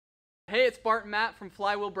Hey, it's Bart and Matt from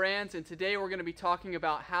Flywheel Brands, and today we're going to be talking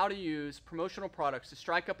about how to use promotional products to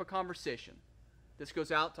strike up a conversation. This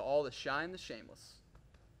goes out to all the shy and the shameless.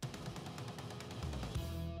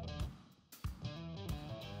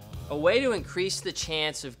 A way to increase the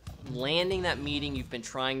chance of landing that meeting you've been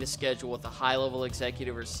trying to schedule with a high-level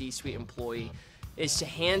executive or C-suite employee is to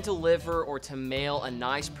hand deliver or to mail a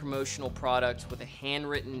nice promotional product with a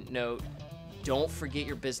handwritten note. Don't forget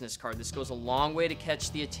your business card. This goes a long way to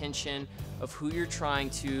catch the attention of who you're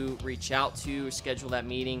trying to reach out to or schedule that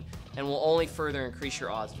meeting, and will only further increase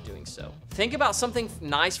your odds of doing so. Think about something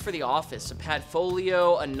nice for the office, a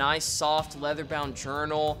padfolio, a nice soft leather-bound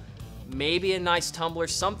journal, maybe a nice tumbler,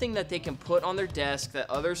 something that they can put on their desk that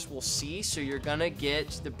others will see, so you're gonna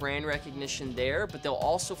get the brand recognition there, but they'll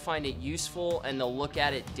also find it useful and they'll look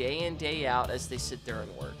at it day in, day out as they sit there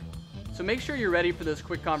and work. So make sure you're ready for those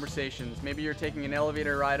quick conversations. Maybe you're taking an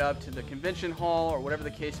elevator ride up to the convention hall or whatever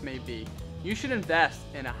the case may be. You should invest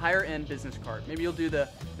in a higher end business card. Maybe you'll do the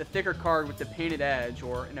thicker card with the painted edge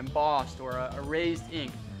or an embossed or a raised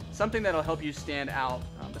ink, something that'll help you stand out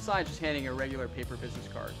besides just handing a regular paper business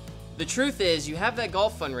card. The truth is, you have that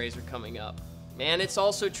golf fundraiser coming up. And it's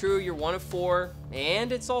also true you're one of four,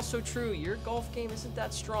 and it's also true your golf game isn't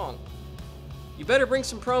that strong. You better bring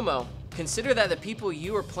some promo. Consider that the people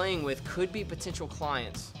you are playing with could be potential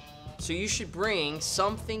clients. So you should bring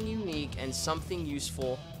something unique and something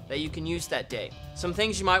useful that you can use that day. Some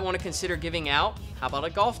things you might want to consider giving out. How about a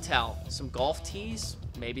golf towel, some golf tees,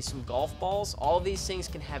 maybe some golf balls? All of these things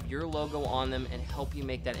can have your logo on them and help you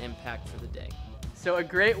make that impact for the day. So a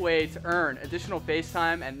great way to earn additional face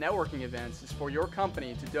time and networking events is for your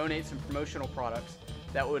company to donate some promotional products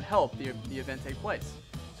that would help the event take place.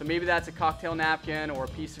 So maybe that's a cocktail napkin or a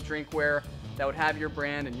piece of drinkware that would have your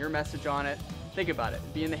brand and your message on it. Think about it.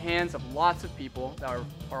 Be in the hands of lots of people that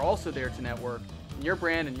are also there to network, and your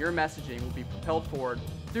brand and your messaging will be propelled forward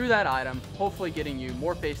through that item, hopefully getting you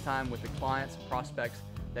more face time with the clients and prospects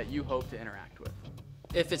that you hope to interact with.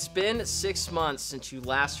 If it's been 6 months since you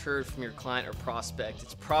last heard from your client or prospect,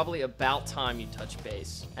 it's probably about time you touch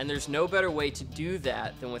base. And there's no better way to do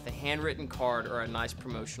that than with a handwritten card or a nice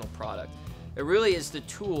promotional product. It really is the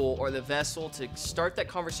tool or the vessel to start that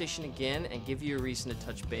conversation again and give you a reason to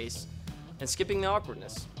touch base and skipping the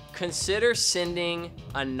awkwardness. Consider sending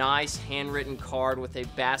a nice handwritten card with a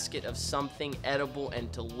basket of something edible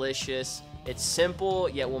and delicious. It's simple,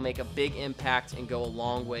 yet will make a big impact and go a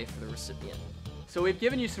long way for the recipient. So we've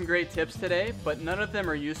given you some great tips today, but none of them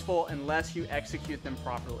are useful unless you execute them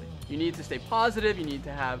properly. You need to stay positive, you need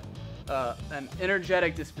to have an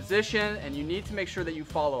energetic disposition, and you need to make sure that you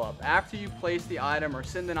follow up. After you place the item or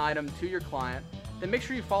send an item to your client, then make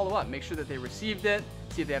sure you follow up. Make sure that they received it,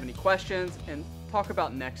 see if they have any questions, and talk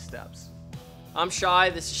about next steps. I'm Shy,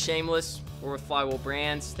 this is Shameless. We're with Flywheel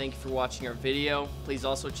Brands. Thank you for watching our video. Please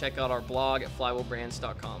also check out our blog at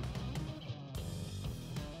flywheelbrands.com.